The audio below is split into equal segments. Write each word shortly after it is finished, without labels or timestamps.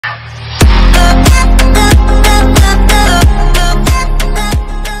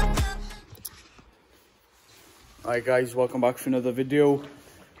Hi guys, welcome back for another video.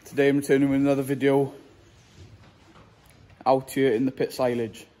 Today I'm returning with another video out here in the pit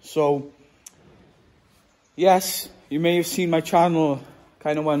silage. So yes, you may have seen my channel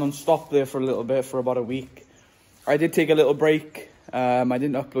kind of went on stop there for a little bit, for about a week. I did take a little break. I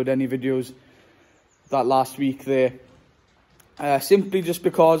didn't upload any videos that last week there, simply just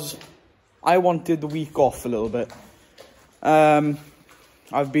because I wanted the week off a little bit.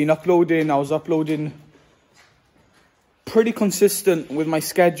 I've been uploading, I was uploading pretty consistent with my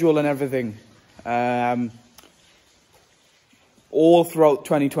schedule and everything, all throughout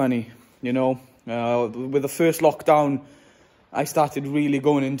 2020, you know. With the first lockdown, I started really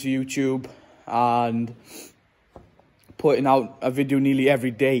going into YouTube and putting out a video nearly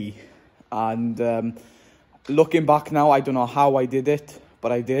every day. And looking back now, I don't know how I did it,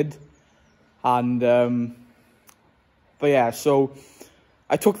 but I did. And but yeah, so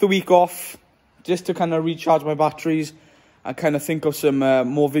I took the week off just to kind of recharge my batteries and kind of think of some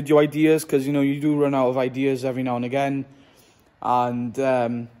more video ideas, because, you know, you do run out of ideas every now and again. And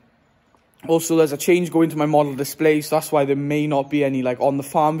also there's a change going to my model display, so that's why there may not be any like on the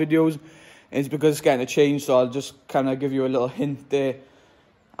farm videos. It's because it's getting a change, so I'll just kind of give you a little hint there.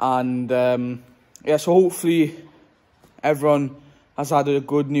 And yeah, so hopefully everyone has had a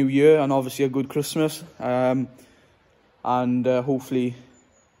good new year and obviously a good Christmas. And hopefully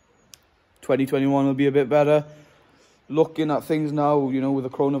 2021 will be a bit better. Looking at things now, you know, with the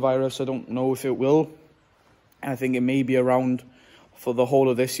coronavirus, I don't know if it will. I think it may be around for the whole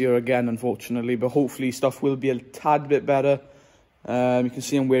of this year again, unfortunately. But hopefully stuff will be a tad bit better. You can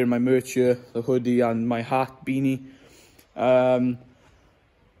see I'm wearing my merch here, the hoodie and my hat, beanie.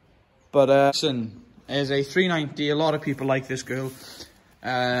 Listen, as a 390, a lot of people like this girl.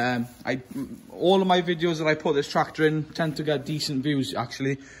 All of my videos that I put this tractor in tend to get decent views,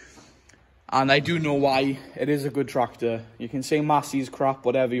 actually. And I do know why. It is a good tractor. You can say Massey's crap,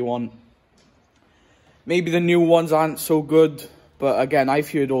 whatever you want. Maybe the new ones aren't so good, but again, I've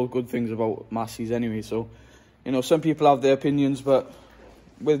heard all good things about Massey's anyway. So, you know, some people have their opinions, but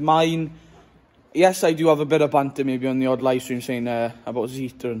with mine, yes, I do have a bit of banter maybe on the odd live stream saying about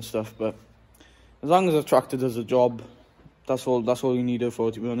Zeta and stuff, but as long as the tractor does the job, that's all you need it for,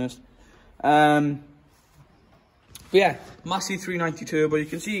 to be honest. But yeah, Massey 390 turbo. You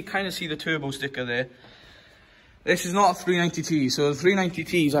can kind of see the turbo sticker there. This is not a 390T. So the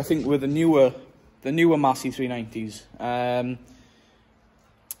 390Ts, I think, were the newer Massey 390s.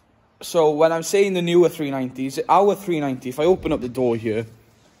 So when I'm saying the newer 390s, our 390, if I open up the door here,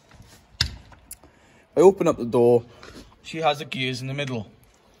 she has the gears in the middle.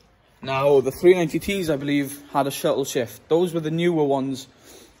 Now, the 390Ts, I believe, had a shuttle shift. Those were the newer ones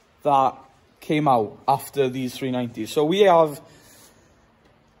that came out after these 390s. So we have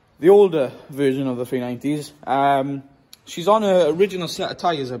the older version of the 390s. She's on her original set of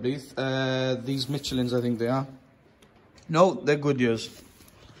tyres, I believe. These Michelins, I think they are. No, they're Goodyears.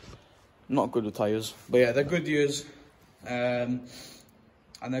 Not good with tyres, but yeah, they're Goodyears. And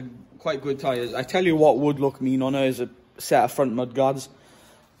they're quite good tyres. I tell you what would look mean on her is a set of front mud guards.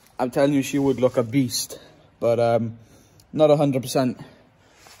 I'm telling you, she would look a beast. But not 100%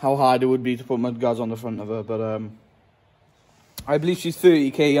 how hard it would be to put mud guards on the front of her. But I believe she's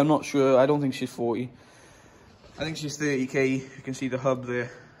 30k. I'm not sure. I don't think she's 40. I think she's 30k. You can see the hub there.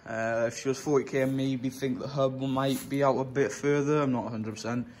 If she was 40k, I maybe think the hub might be out a bit further. I'm not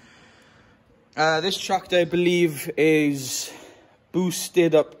 100%. This tractor, I believe, is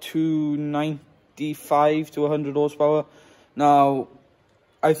boosted up to 95 to 100 horsepower. Now,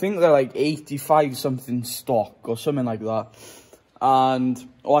 I think they're like 85 something stock or something like that. And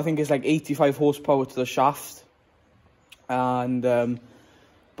I think it's like 85 horsepower to the shaft. And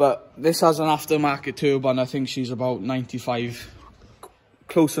but this has an aftermarket turbo, and I think she's about 95,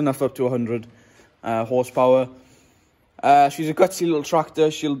 close enough up to 100 horsepower. She's a gutsy little tractor.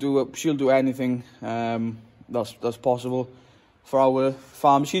 She'll do anything that's possible for our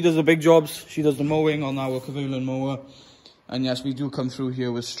farm. She does the big jobs. She does the mowing on our Caverlan mower. And yes, we do come through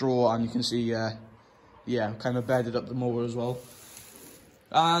here with straw, and you can see, yeah, kind of bedded up the mower as well.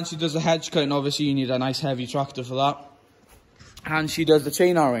 And she does the hedge cutting. Obviously, you need a nice heavy tractor for that. And she does the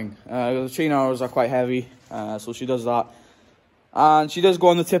chain harrowing. The chain harrows are quite heavy, so she does that. And she does go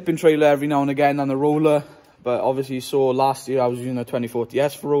on the tipping trailer every now and again on the roller. But obviously, you saw last year I was using a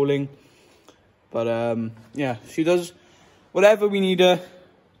 2040S for rolling. But yeah, she does whatever we need her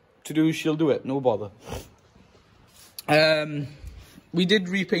to do, she'll do it, no bother. We did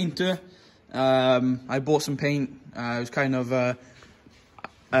repaint her. I bought some paint. It was kind of a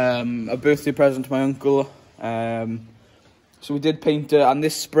birthday present to my uncle. So we did paint it, and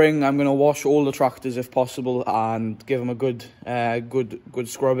this spring I'm going to wash all the tractors if possible and give them a good good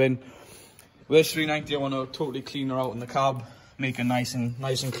scrubbing. With this 390 I want to totally clean her out in the cab, make her nice and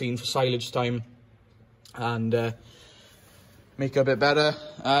clean for silage time, and make her a bit better.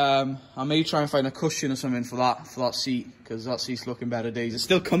 I may try and find a cushion or something for that seat, because that seat's looking better days. It's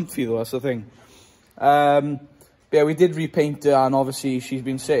still comfy though, that's the thing. But yeah, we did repaint her, and obviously she's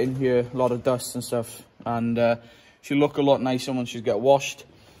been sitting here, a lot of dust and stuff, and she'll look a lot nicer once she get washed.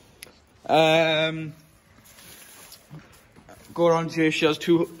 Go around here, she has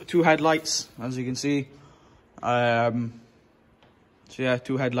two headlights, as you can see. So yeah,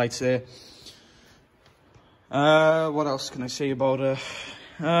 2 headlights there. What else can I say about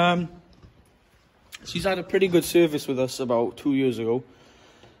her? She's had a pretty good service with us about 2 years ago.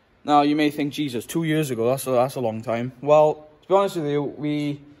 Now you may think, Jesus, 2 years ago, that's a long time. Well, to be honest with you,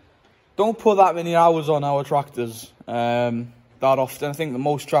 we don't put that many hours on our tractors that often. I think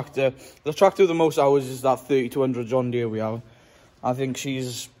the tractor with the most hours is that 3200 John Deere we have. I think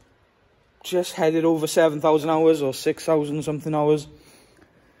she's just headed over 7,000 hours or 6,000 something hours.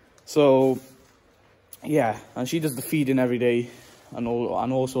 So yeah, and she does the feeding every day and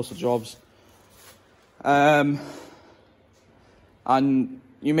all sorts of jobs. And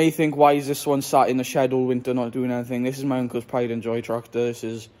you may think, why is this one sat in the shed all winter not doing anything? This is my uncle's pride and joy tractor. This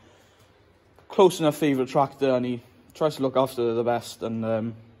is close enough favourite tractor, and he tries to look after her the best.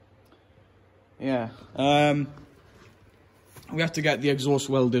 And yeah, we had to get the exhaust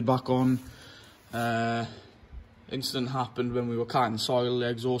welded back on. Incident happened when we were cutting soil. The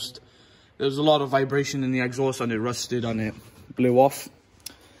exhaust, there was a lot of vibration in the exhaust, and it rusted and it blew off.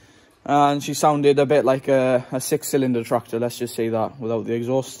 And she sounded a bit like a 6-cylinder tractor, let's just say that, without the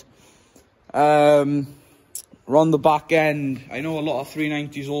exhaust. We're on the back end. I know a lot of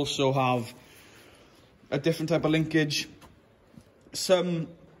 390s also have a different type of linkage. Some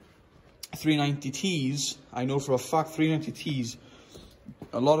 390Ts, I know for a fact 390Ts,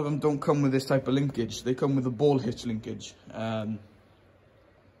 a lot of them don't come with this type of linkage. They come with a ball hitch linkage. But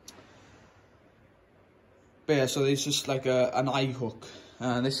yeah, so it's just like an eye hook.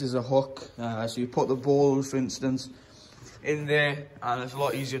 And this is a hook, so you put the ball, for instance, in there, and it's a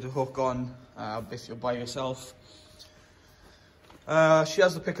lot easier to hook on if you're by yourself. She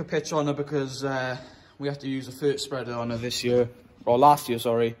has the picker pitch on her because we have to use a 30 spreader on her this year, or last year,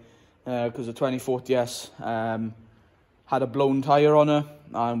 sorry, because the 2040S had a blown tyre on her,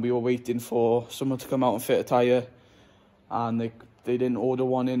 and we were waiting for someone to come out and fit a tyre, and they didn't order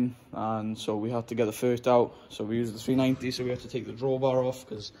one in, and so we had to get the first out. So we used the 390, so we had to take the drawbar off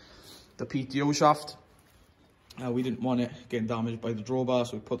because the PTO shaft, we didn't want it getting damaged by the drawbar,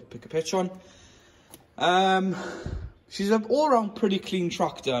 so we put the picker pitch on. She's an all-round pretty clean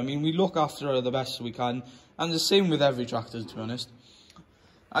tractor. I mean, we look after her the best we can, and the same with every tractor, to be honest.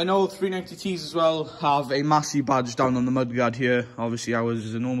 I know 390Ts as well have a Massey badge down on the mudguard here. Obviously ours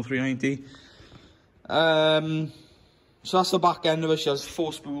is a normal 390. So that's the back end of it. She has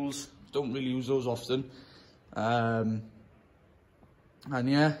 4 spools. Don't really use those often. And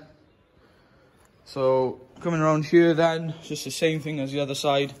yeah. So coming around here then, it's just the same thing as the other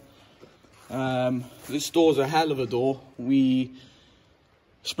side. This door's a hell of a door. We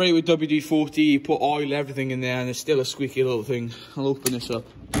spray it with WD-40, put oil, everything in there, and it's still a squeaky little thing. I'll open this up.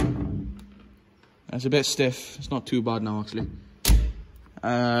 It's a bit stiff. It's not too bad now, actually.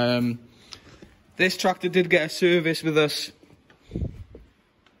 This tractor did get a service with us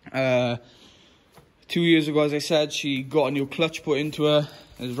 2 years ago, as I said. She got a new clutch put into her.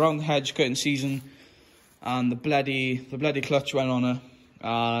 It was around the hedge cutting season, and the bloody clutch went on her.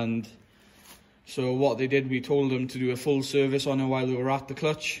 And so what they did, we told them to do a full service on her while we were at the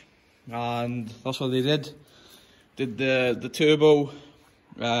clutch, and that's what they did. Did the turbo.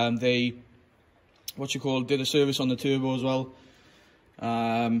 They did a service on the turbo as well.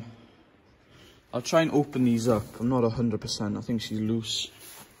 I'll try and open these up. I'm not 100%. I think she's loose.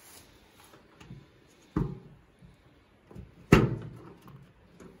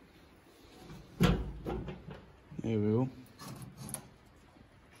 There we go.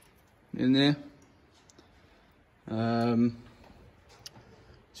 In there.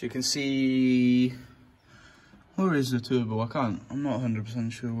 So you can see, where is the turbo? I'm not 100%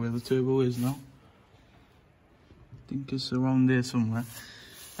 sure where the turbo is now. I think it's around there somewhere.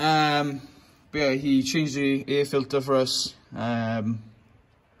 But yeah, he changed the air filter for us, and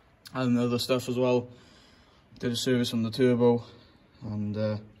other stuff as well. Did a service on the turbo,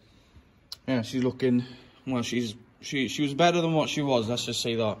 and yeah, she's looking, well, she was better than what she was, let's just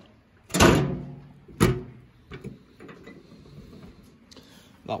say that.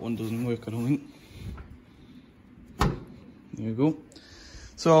 That one doesn't work, I don't think. There you go.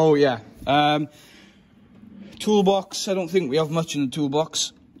 So yeah, toolbox, I don't think we have much in the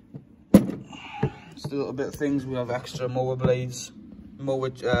toolbox. Just a little bit of things. We have extra mower blades,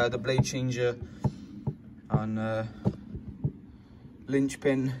 the blade changer, and lynch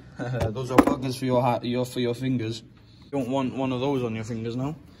pin. Those are buggers for your fingers. You don't want one of those on your fingers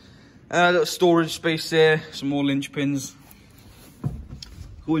now. Little storage space there, some more lynch pins.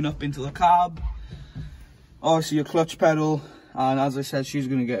 Going up into the cab, obviously your clutch pedal, and as I said, she's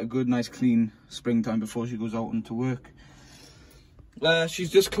going to get a good nice clean springtime before she goes out into work.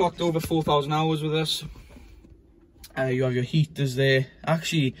 She's just clocked over 4,000 hours with us. You have your heaters there.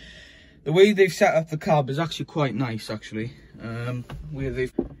 Actually, the way they've set up the cab is actually quite nice actually. Where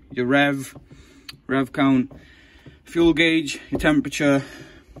they've your rev count, fuel gauge, your temperature,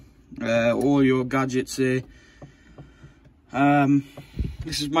 all your gadgets there.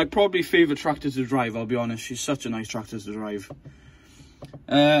 This is my probably favourite tractor to drive, I'll be honest. She's such a nice tractor to drive.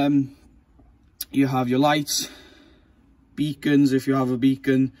 You have your lights, beacons if you have a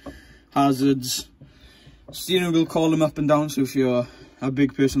beacon, hazards, steering wheel column up and down, so if you're a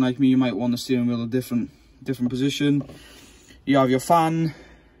big person like me, you might want the steering wheel a different position. You have your fan,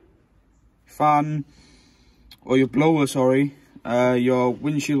 or your blower, sorry, your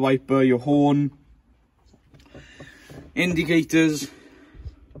windshield wiper, your horn, indicators,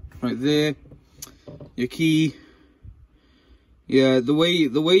 right there, your key. Yeah, the way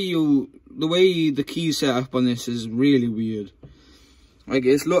the key's set up on this is really weird. Like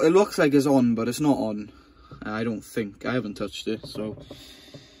it looks like it's on, but it's not on. I don't think. I haven't touched it, so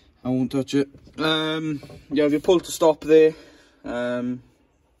I won't touch it. You have your pull to stop there, your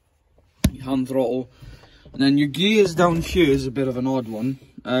hand throttle, and then your gears down here is a bit of an odd one.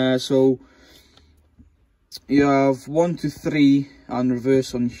 So you have 1, 2, 3 and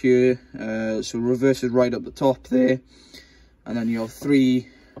reverse on here. So reverse is right up the top there, and then you have 3,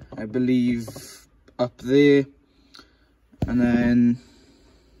 I believe, up there, and then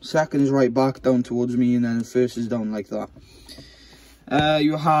second is right back down towards me, and then first is down like that.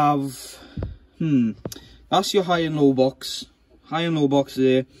 You have that's your high and low box. High and low box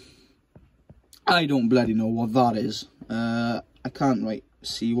there. I don't bloody know what that is. I can't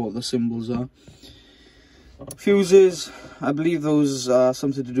see what the symbols are. Fuses, I believe those are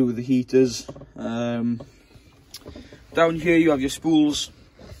something to do with the heaters. Down here you have your spools.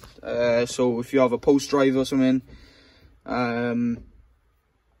 So if you have a post drive or something,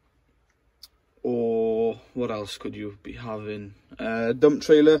 or what else could you be having? Dump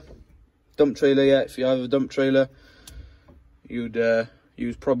trailer, yeah. If you have a dump trailer, you'd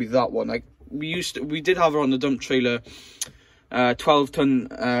use probably that one. Like we did have her on the dump trailer, 12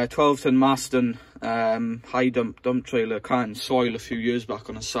 ton Maston high dump trailer carting soil a few years back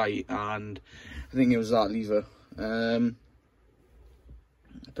on a site, and I think it was that lever.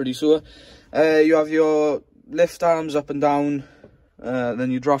 Pretty sure. You have your lift arms up and down,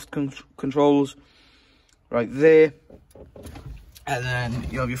 then your draft controls right there, and then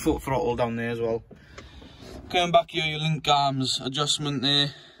you have your foot throttle down there as well. Coming back here, your link arms adjustment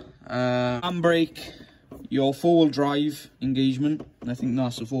there, handbrake, your four-wheel drive engagement, I think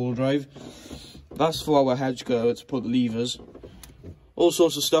that's the four-wheel drive. That's for our hedge cutter to put the levers. All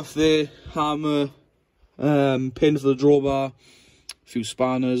sorts of stuff there, hammer, pin for the drawbar, a few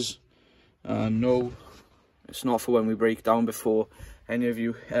spanners. No, it's not for when we break down, before any of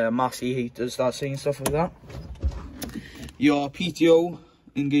you Massey haters start saying stuff like that. Your PTO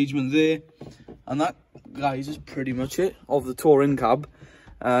engagement there, and that, guys, is pretty much it of the touring cab.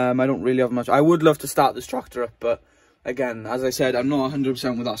 I don't really have much. I would love to start this tractor up, but again, as I said, I'm not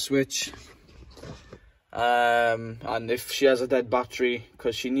 100% with that switch. And if she has a dead battery,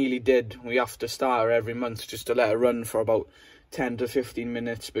 because she nearly did, we have to start her every month just to let her run for about 10 to 15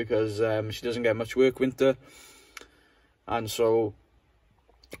 minutes, because she doesn't get much work winter. And so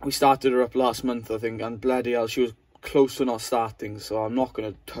we started her up last month, I think, and bloody hell, she was close to not starting, so I'm not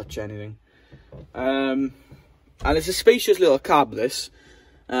going to touch anything. And it's a spacious little cab, this,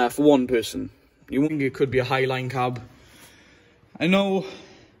 for one person. You think it could be a Highline cab. I know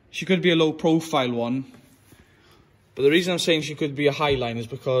she could be a low profile one, but the reason I'm saying she could be a Highline is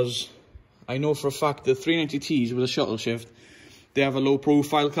because I know for a fact the 390Ts with a shuttle shift, they have a low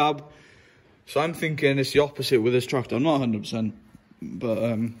profile cab. So I'm thinking it's the opposite with this tractor. I'm not 100%, but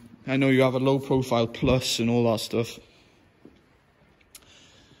I know you have a low profile plus and all that stuff.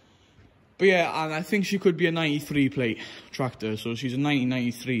 But yeah, and I think she could be a 93 plate tractor. So she's a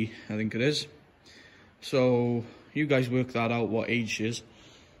 1993, I think it is. So you guys work that out, what age she is.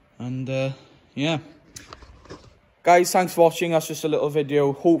 And yeah. Guys, thanks for watching. That's just a little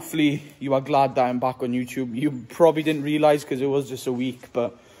video. Hopefully you are glad that I'm back on YouTube. You probably didn't realise because it was just a week,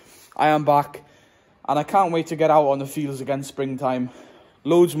 but I am back. And I can't wait to get out on the fields again springtime.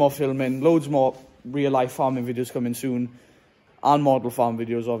 Loads more filming, loads more real life farming videos coming soon. And model farm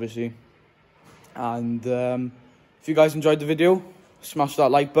videos, obviously. And if you guys enjoyed the video, smash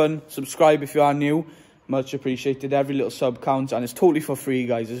that like button. Subscribe if you are new. Much appreciated. Every little sub counts. And it's totally for free,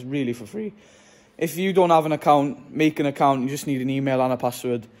 guys. It's really for free. If you don't have an account, make an account. You just need an email and a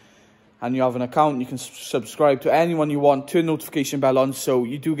password. And you have an account. You can subscribe to anyone you want. Turn the notification bell on so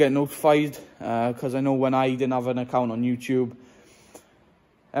you do get notified. Because I know when I didn't have an account on YouTube,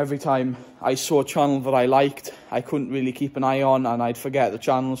 every time I saw a channel that I liked, I couldn't really keep an eye on. And I'd forget the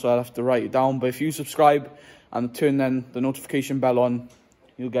channel, so I'd have to write it down. But if you subscribe and turn then the notification bell on,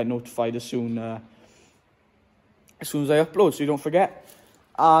 you'll get notified as soon as I upload, so you don't forget.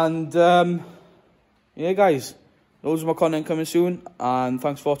 And yeah, guys, loads more content coming soon, and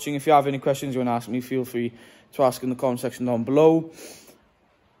thanks for watching. If you have any questions you want to ask me, feel free to ask in the comment section down below.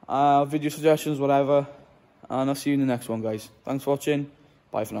 Video suggestions, whatever, and I'll see you in the next one, guys. Thanks for watching.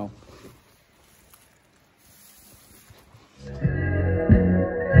 Bye for now.